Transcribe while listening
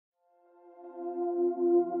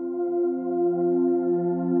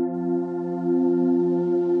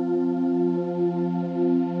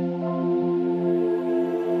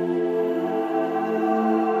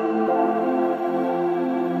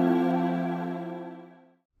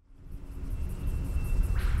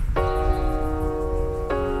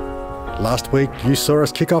Last week, you saw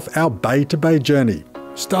us kick off our bay-to-bay journey.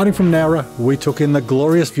 Starting from Narva, we took in the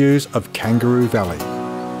glorious views of Kangaroo Valley.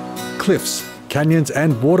 Cliffs, canyons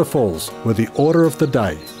and waterfalls were the order of the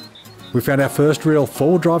day. We found our first real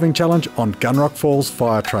fall driving challenge on Gunrock Falls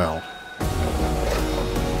Fire Trail.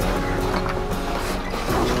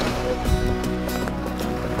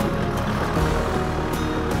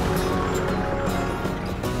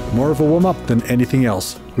 More of a warm-up than anything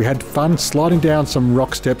else. We had fun sliding down some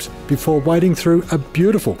rock steps before wading through a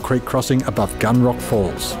beautiful creek crossing above Gunrock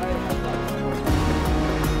Falls.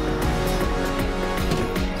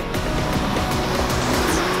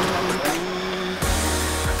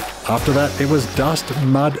 After that, it was dust,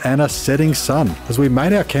 mud and a setting sun as we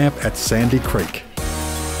made our camp at Sandy Creek.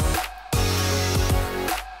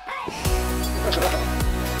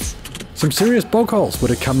 Some serious bog holes were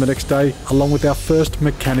to come the next day, along with our first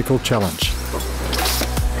mechanical challenge.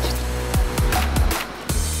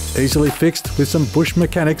 Easily fixed with some bush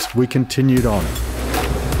mechanics, we continued on.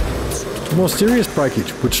 More serious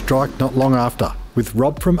breakage would strike not long after, with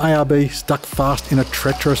Rob from ARB stuck fast in a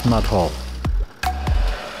treacherous mud hole.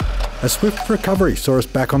 A swift recovery saw us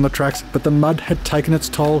back on the tracks, but the mud had taken its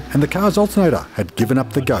toll and the car's alternator had given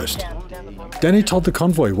up the ghost. Danny told the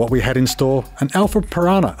convoy what we had in store, and Alpha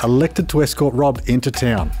Pirhana elected to escort Rob into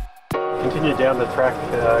town. Continue down the track,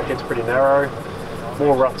 gets pretty narrow,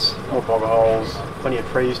 more ruts, more bog holes, plenty of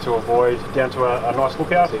trees to avoid, down to a nice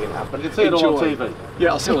lookout. But you can see it all on TV. Yeah,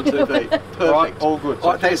 I'll see it on TV. Perfect. Right, all good.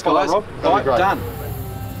 All right, thanks guys. Rob. Right, done.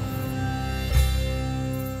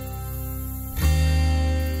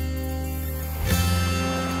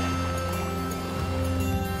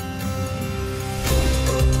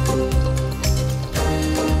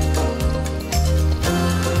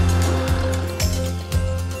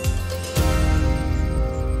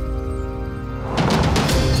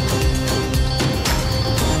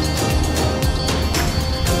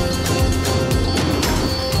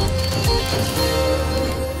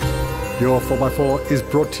 Your 4x4 is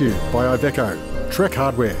brought to you by Iveco, Trek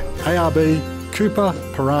Hardware, ARB, Cooper,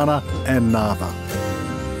 Pirhana and Narva.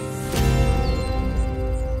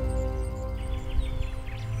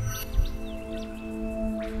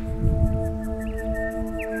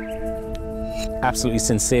 Absolutely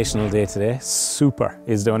sensational day today. Super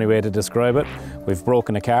is the only way to describe it. We've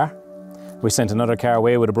broken a car. We sent another car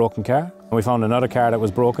away with a broken car. And we found another car that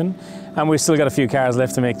was broken. And we've still got a few cars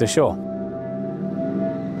left to make the show.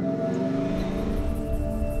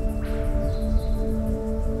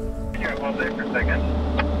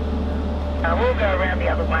 We'll go around the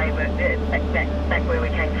other way, but back where we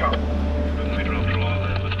came from.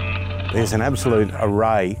 There's an absolute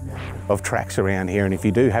array of tracks around here, and if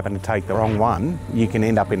you do happen to take the wrong one, you can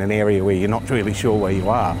end up in an area where you're not really sure where you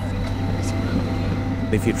are.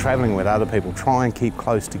 If you're travelling with other people, try and keep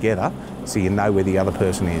close together so you know where the other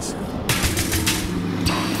person is.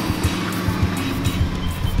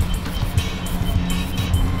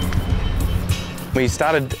 We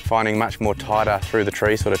started finding much more tighter through the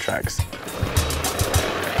tree sort of tracks.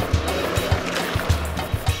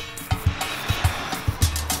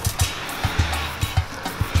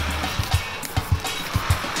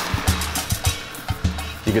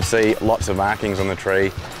 You could see lots of markings on the tree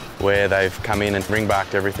where they've come in and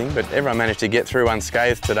ring-barked everything, but everyone managed to get through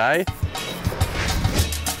unscathed today.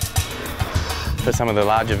 For some of the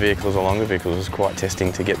larger vehicles or longer vehicles, it was quite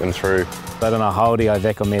testing to get them through. I don't know how the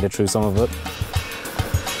Iveco made it through some of it.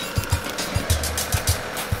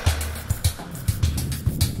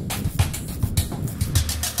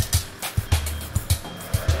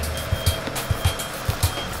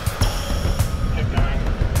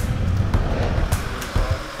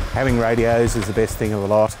 Having radios is the best thing of the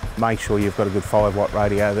lot. Make sure you've got a good 5-watt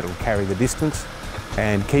radio that will carry the distance,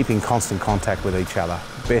 and keep in constant contact with each other.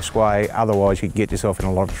 Best way, otherwise you can get yourself in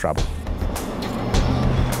a lot of trouble.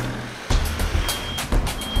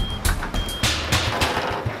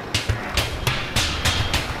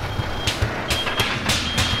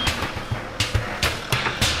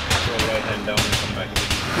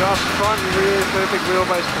 Just front and rear, perfect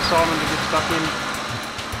wheelbase for Simon to get stuck in.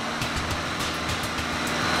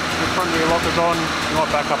 The front rear locker's on, you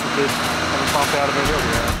might back up a bit, have a pump out of it.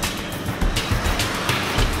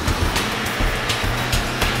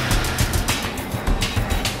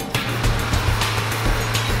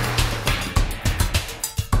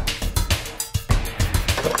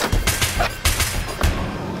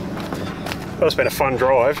 Well, it's been a fun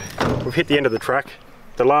drive. We've hit the end of the track.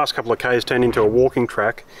 The last couple of Ks turned into a walking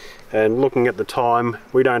track, and looking at the time,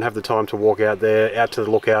 we don't have the time to walk out there, out to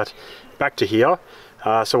the lookout, back to here.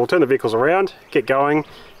 So we'll turn the vehicles around, get going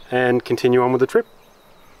and continue on with the trip.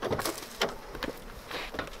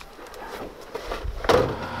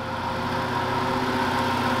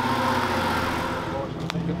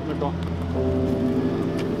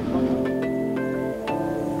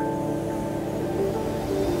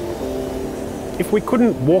 If we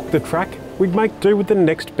couldn't walk the track, we'd make do with the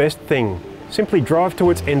next best thing. Simply drive to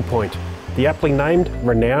its endpoint, the aptly named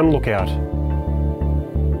Renown Lookout.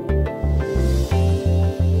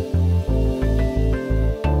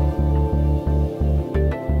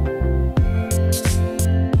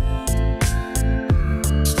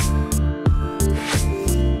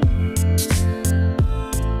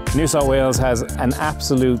 New South Wales has an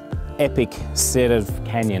absolute epic set of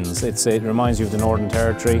canyons. It reminds you of the Northern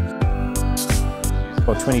Territory.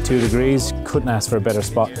 About 22 degrees, couldn't ask for a better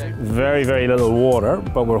spot. Very, very little water,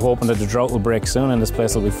 but we're hoping that the drought will break soon and this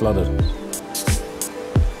place will be flooded.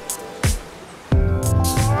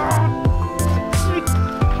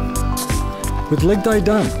 With leg day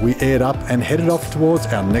done, we aired up and headed off towards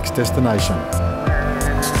our next destination.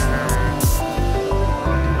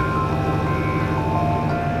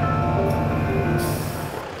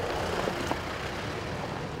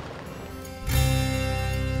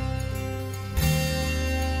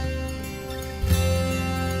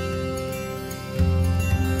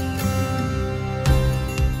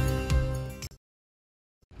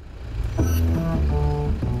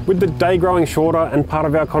 With the day growing shorter and part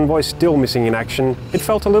of our convoy still missing in action, it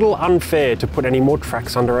felt a little unfair to put any more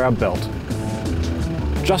tracks under our belt.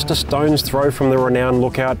 Just a stone's throw from the Renown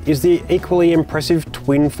Lookout is the equally impressive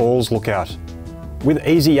Twin Falls Lookout. With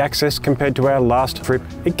easy access compared to our last trip,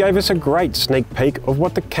 it gave us a great sneak peek of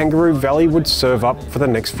what the Kangaroo Valley would serve up for the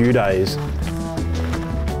next few days.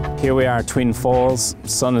 Here we are, Twin Falls.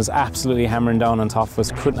 Sun is absolutely hammering down on top of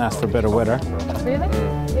us. Couldn't ask for better weather. Really?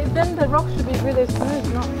 Then the rocks should be really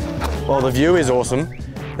smooth, not? Well, the view is awesome.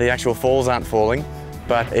 The actual falls aren't falling,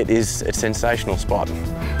 but it is a sensational spot.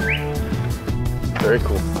 Very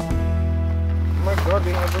cool. Oh my God,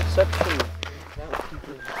 we have reception.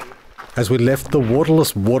 As we left the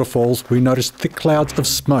waterless waterfalls, we noticed thick clouds of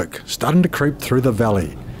smoke starting to creep through the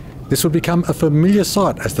valley. This would become a familiar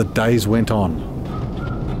sight as the days went on.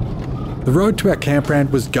 The road to our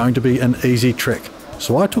campground was going to be an easy trek,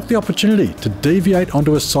 so I took the opportunity to deviate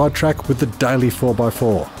onto a sidetrack with the daily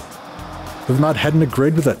 4x4. The mud hadn't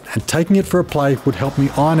agreed with it, and taking it for a play would help me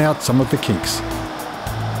iron out some of the kinks.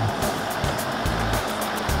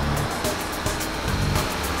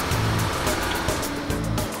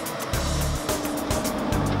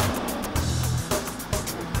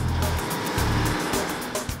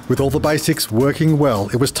 With all the basics working well,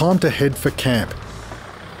 it was time to head for camp.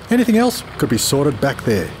 Anything else could be sorted back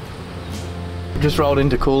there. Just rolled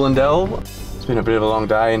into Coolendel. It's been a bit of a long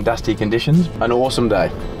day in dusty conditions. An awesome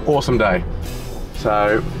day. Awesome day.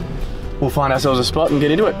 So we'll find ourselves a spot and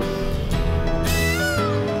get into it.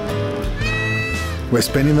 We're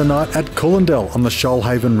spending the night at Coolendel on the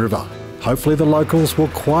Shoalhaven River. Hopefully the locals will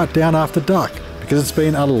quiet down after dark because it's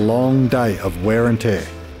been a long day of wear and tear.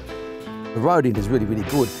 The road in is really, really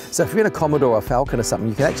good. So if you're in a Commodore or a Falcon or something,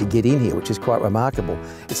 you can actually get in here, which is quite remarkable.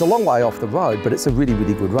 It's a long way off the road, but it's a really,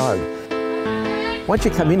 really good road. Once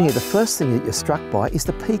you come in here, the first thing that you're struck by is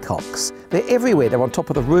the peacocks. They're everywhere. They're on top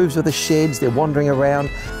of the roofs of the sheds. They're wandering around.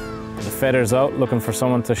 The feathers out, looking for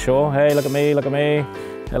someone to show. Hey, look at me, look at me.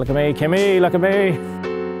 Hey, look at me, Kimmy, look at me.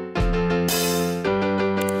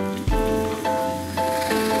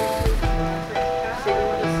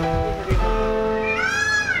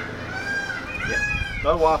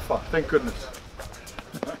 No Wi-Fi, thank goodness.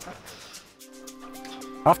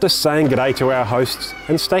 After saying g'day to our hosts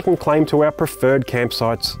and staking claim to our preferred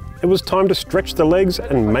campsites, it was time to stretch the legs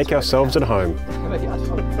and make ourselves at home.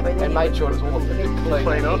 And made sure it's all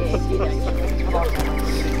clean up.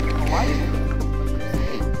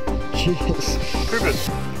 Cheers.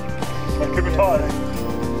 Keep it tight.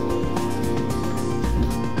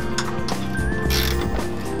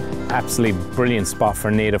 Absolutely brilliant spot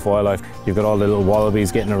for native wildlife. You've got all the little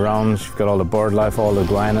wallabies getting around, you've got all the bird life, all the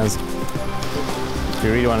iguanas. If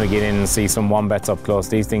you really want to get in and see some wombats up close,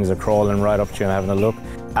 these things are crawling right up to you and having a look.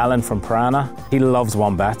 Alan from Pirhana, he loves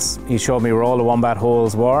wombats. He showed me where all the wombat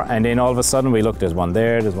holes were, and then all of a sudden we looked, there's one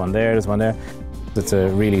there, there's one there, there's one there. It's a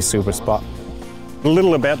really super spot. A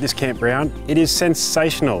little about this campground, it is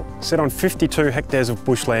sensational. Set on 52 hectares of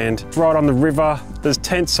bushland, right on the river. There's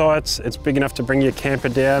tent sites, it's big enough to bring your camper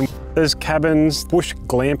down. There's cabins, bush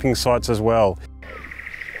glamping sites as well.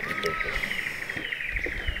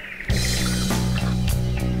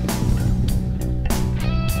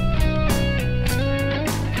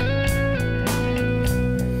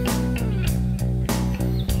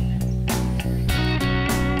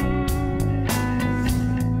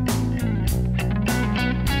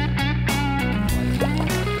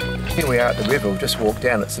 Here we are at the river. We've just walked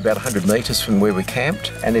down. It's about 100 metres from where we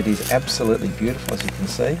camped, and it is absolutely beautiful, as you can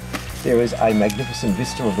see. There is a magnificent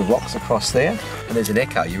vista of the rocks across there, and there's an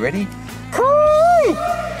echo. You ready?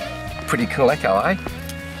 pretty cool echo, eh?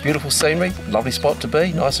 Beautiful scenery, lovely spot to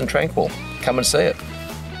be, nice and tranquil. Come and see it.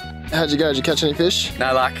 How'd you go? Did you catch any fish?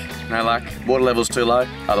 No luck, no luck. Water level's too low,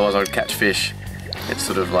 otherwise I would catch fish. It's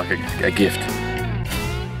sort of like a gift.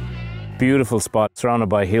 Beautiful spot, surrounded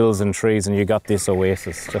by hills and trees, and you got this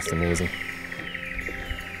oasis, just amazing.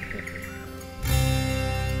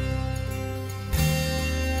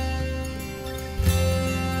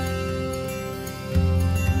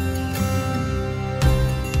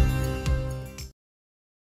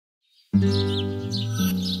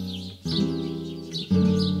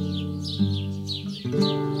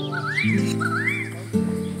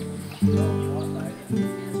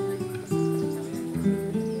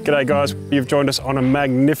 G'day guys, you've joined us on a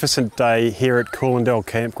magnificent day here at Coolendel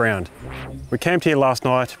campground. We camped here last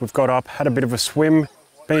night, we've got up, had a bit of a swim,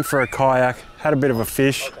 been for a kayak, had a bit of a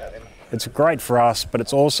fish. It's great for us, but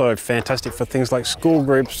it's also fantastic for things like school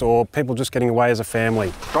groups or people just getting away as a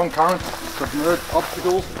family. Strong current, submerged,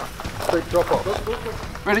 obstacles, steep drop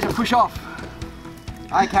off. Ready to push off.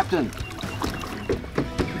 Hey, Captain.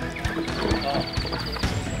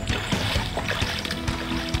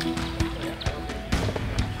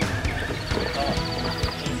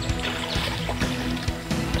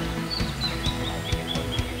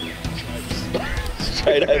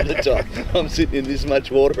 Straight over the top. I'm sitting in this much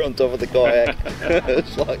water on top of the kayak.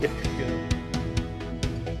 It's like...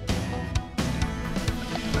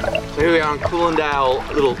 So here we are on Coolendel,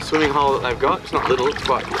 a little swimming hole that they've got. It's not little, it's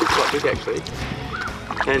quite big actually.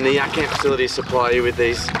 And the camp facilities supply you with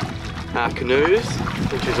these canoes,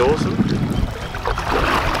 which is awesome.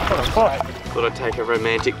 Thought I'd take a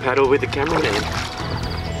romantic paddle with the cameraman.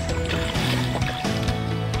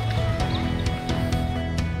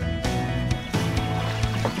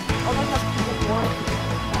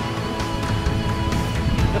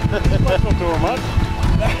 That's not doing much.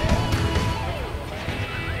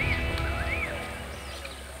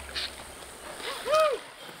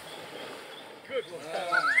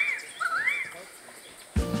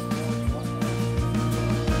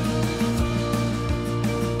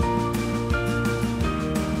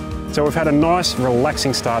 So we've had a nice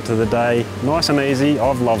relaxing start to the day, nice and easy,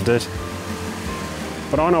 I've loved it.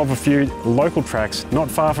 But I know of a few local tracks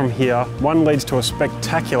not far from here. One leads to a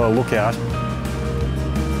spectacular lookout.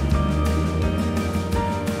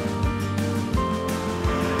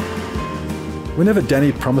 Whenever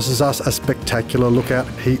Danny promises us a spectacular lookout,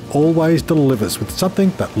 he always delivers with something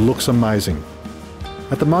that looks amazing.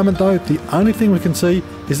 At the moment though, the only thing we can see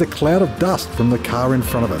is a cloud of dust from the car in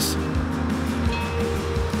front of us.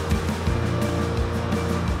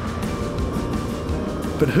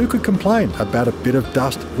 But who could complain about a bit of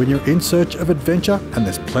dust when you're in search of adventure and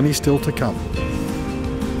there's plenty still to come?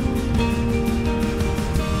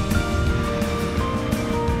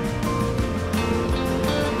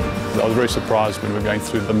 I was very surprised when we were going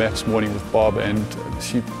through the map this morning with Bob, and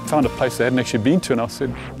she found a place they hadn't actually been to, and I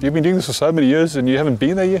said, "You've been doing this for so many years and you haven't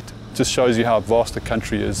been there yet?" It just shows you how vast the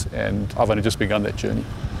country is, and I've only just begun that journey.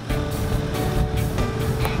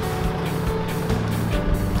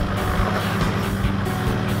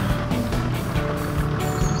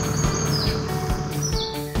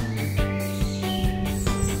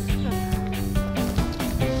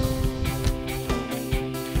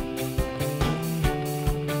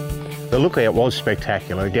 The lookout was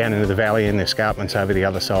spectacular, down into the valley and the escarpments over the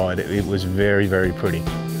other side. It was very, very pretty.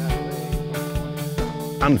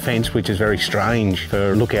 Unfenced, which is very strange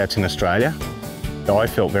for lookouts in Australia. I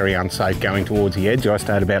felt very unsafe going towards the edge. I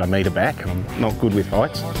stayed about a metre back. I'm not good with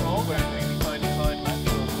heights.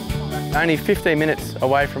 Only 15 minutes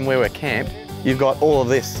away from where we're camped, you've got all of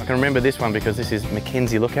this. I can remember this one because this is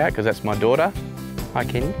Mackenzie Lookout, because that's my daughter. Hi,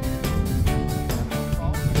 Kenny.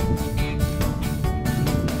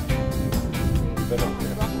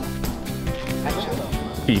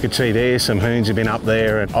 You could see there some hoons have been up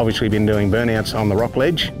there and obviously been doing burnouts on the rock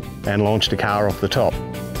ledge and launched a car off the top.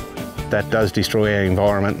 That does destroy our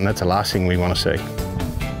environment, and that's the last thing we want to see.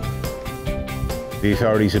 The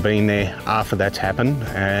authorities have been there after that's happened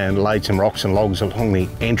and laid some rocks and logs along the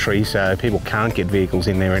entry so people can't get vehicles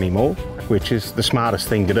in there anymore, which is the smartest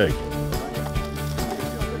thing to do.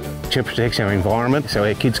 It protects our environment so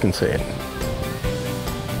our kids can see it.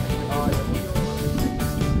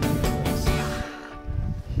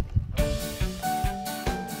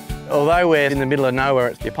 Although we're in the middle of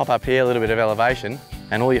nowhere, you pop up here, a little bit of elevation,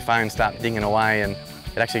 and all your phones start dinging away, and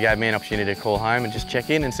it actually gave me an opportunity to call home and just check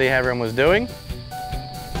in and see how everyone was doing.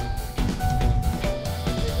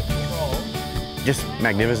 Just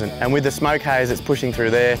magnificent. And with the smoke haze that's pushing through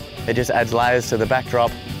there, it just adds layers to the backdrop.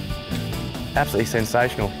 Absolutely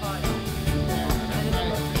sensational.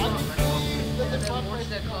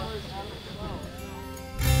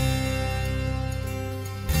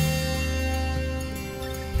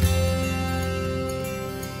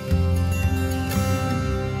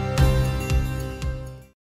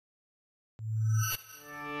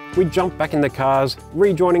 we jumped back in the cars,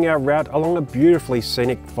 rejoining our route along a beautifully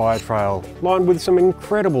scenic fire trail, lined with some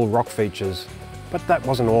incredible rock features. But that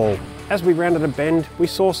wasn't all. As we rounded a bend, we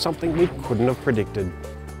saw something we couldn't have predicted.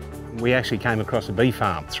 We actually came across a bee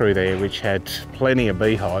farm through there which had plenty of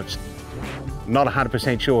beehives. Not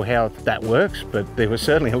 100% sure how that works, but there was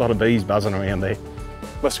certainly a lot of bees buzzing around there.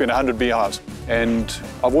 Must have been 100 beehives. And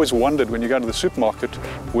I've always wondered, when you go to the supermarket,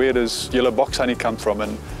 where does yellow box honey come from?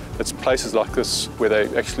 And it's places like this where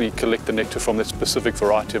they actually collect the nectar from that specific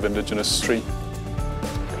variety of indigenous tree.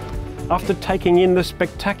 After taking in the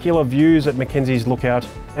spectacular views at Mackenzie's Lookout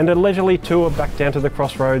and a leisurely tour back down to the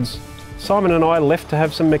crossroads, Simon and I left to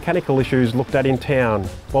have some mechanical issues looked at in town,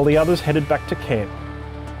 while the others headed back to camp.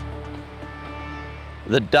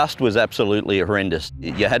 The dust was absolutely horrendous.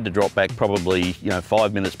 You had to drop back probably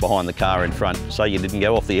 5 minutes behind the car in front so you didn't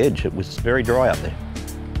go off the edge. It was very dry up there.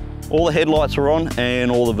 All the headlights were on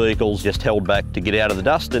and all the vehicles just held back to get out of the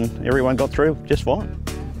dust, and everyone got through just fine.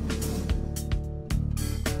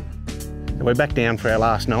 We're back down for our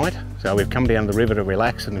last night, so we've come down the river to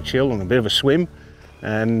relax and chill and a bit of a swim.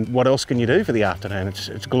 And what else can you do for the afternoon? It's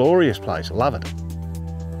a glorious place, I love it.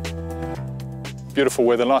 Beautiful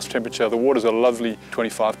weather, nice temperature. The water's a lovely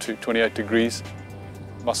 25 to 28 degrees.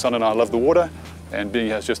 My son and I love the water, and being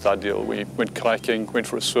here is just ideal. We went kayaking, went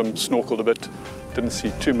for a swim, snorkeled a bit, didn't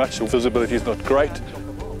see too much. The visibility is not great,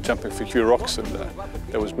 jumping for a few rocks, and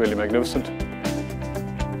that was really magnificent.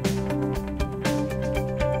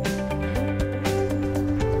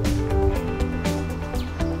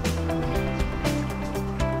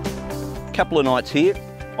 Couple of nights here.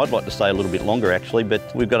 I'd like to stay a little bit longer actually,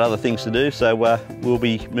 but we've got other things to do, so we'll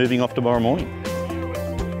be moving off tomorrow morning.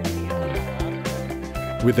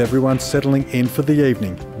 With everyone settling in for the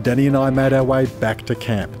evening, Danny and I made our way back to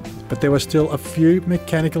camp, but there were still a few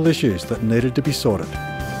mechanical issues that needed to be sorted.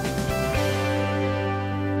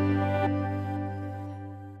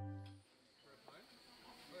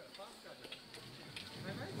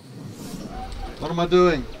 What am I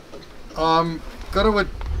doing? Got to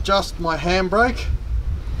adjust my handbrake,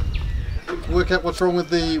 work out what's wrong with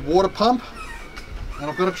the water pump, and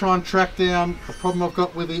I've got to try and track down a problem I've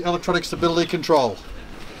got with the electronic stability control.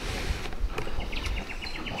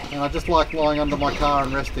 And I just like lying under my car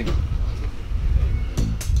and resting.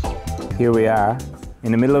 Here we are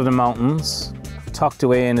in the middle of the mountains, tucked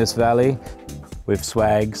away in this valley. We've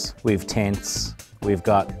swags, we've tents, we've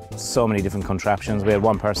got so many different contraptions. We had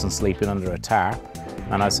one person sleeping under a tarp,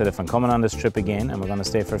 and I said, if I'm coming on this trip again and we're going to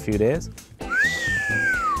stay for a few days,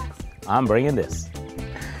 I'm bringing this.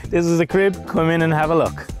 This is a crib, come in and have a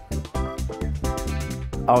look.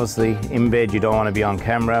 Obviously, in bed you don't want to be on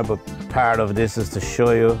camera, but part of this is to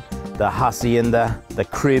show you the hacienda, the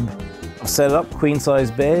crib. I've set it up, queen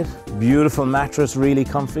size bed, beautiful mattress, really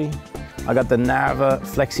comfy. I got the Narva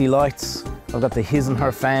flexi lights. I've got the his and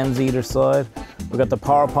her fans either side. We've got the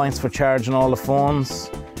power points for charging all the phones.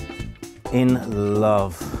 In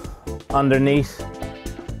love. Underneath,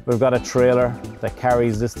 we've got a trailer that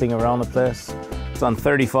carries this thing around the place. It's on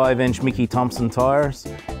 35-inch Mickey Thompson tyres.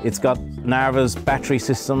 It's got Narva's battery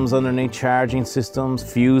systems underneath, charging systems,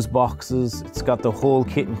 fuse boxes. It's got the whole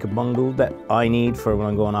kit and caboodle that I need for when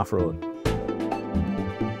I'm going off-road.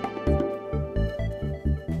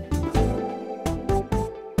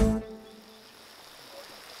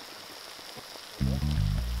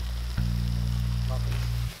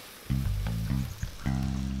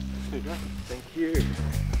 Thank you.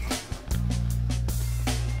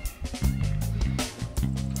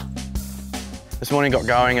 This morning got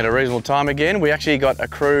going at a reasonable time again. We actually got a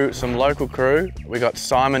crew, some local crew. We got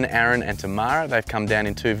Simon, Aaron and Tamara. They've come down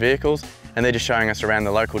in 2 vehicles and they're just showing us around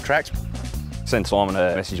the local tracks. Sent Simon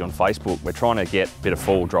a message on Facebook. We're trying to get a bit of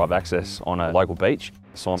four-wheel drive access on a local beach.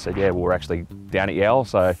 Simon said, yeah, well, we're actually down at Yowell,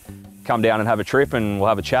 so come down and have a trip and we'll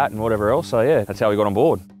have a chat and whatever else. So yeah, that's how we got on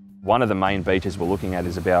board. One of the main beaches we're looking at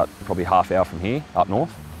is about probably half hour from here, up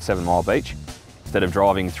north, 7 Mile Beach. Instead of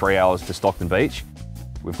driving 3 hours to Stockton Beach,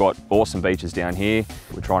 we've got awesome beaches down here.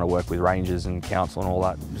 We're trying to work with rangers and council and all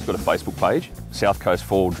that. We've just got a Facebook page, South Coast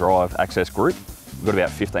 4 Drive Access Group. We've got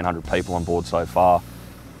about 1,500 people on board so far.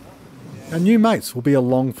 Our new mates will be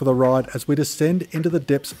along for the ride as we descend into the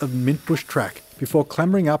depths of Mintbush Track before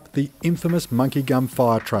clambering up the infamous Monkey Gum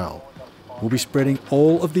Fire Trail. We'll be spreading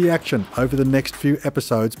all of the action over the next few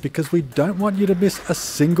episodes because we don't want you to miss a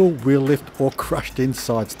single wheel lift or crushed-in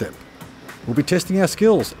sidestep. We'll be testing our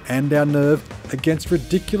skills and our nerve against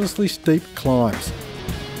ridiculously steep climbs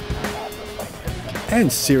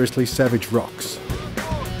and seriously savage rocks.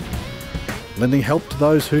 Lending help to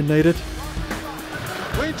those who need it.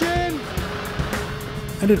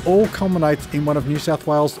 And it all culminates in one of New South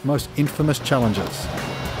Wales' most infamous challenges,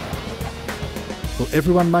 Will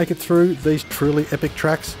everyone make it through these truly epic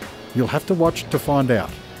tracks? You'll have to watch to find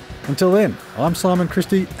out. Until then, I'm Simon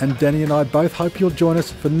Christie, and Danny and I both hope you'll join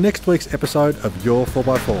us for next week's episode of Your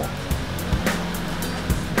 4x4.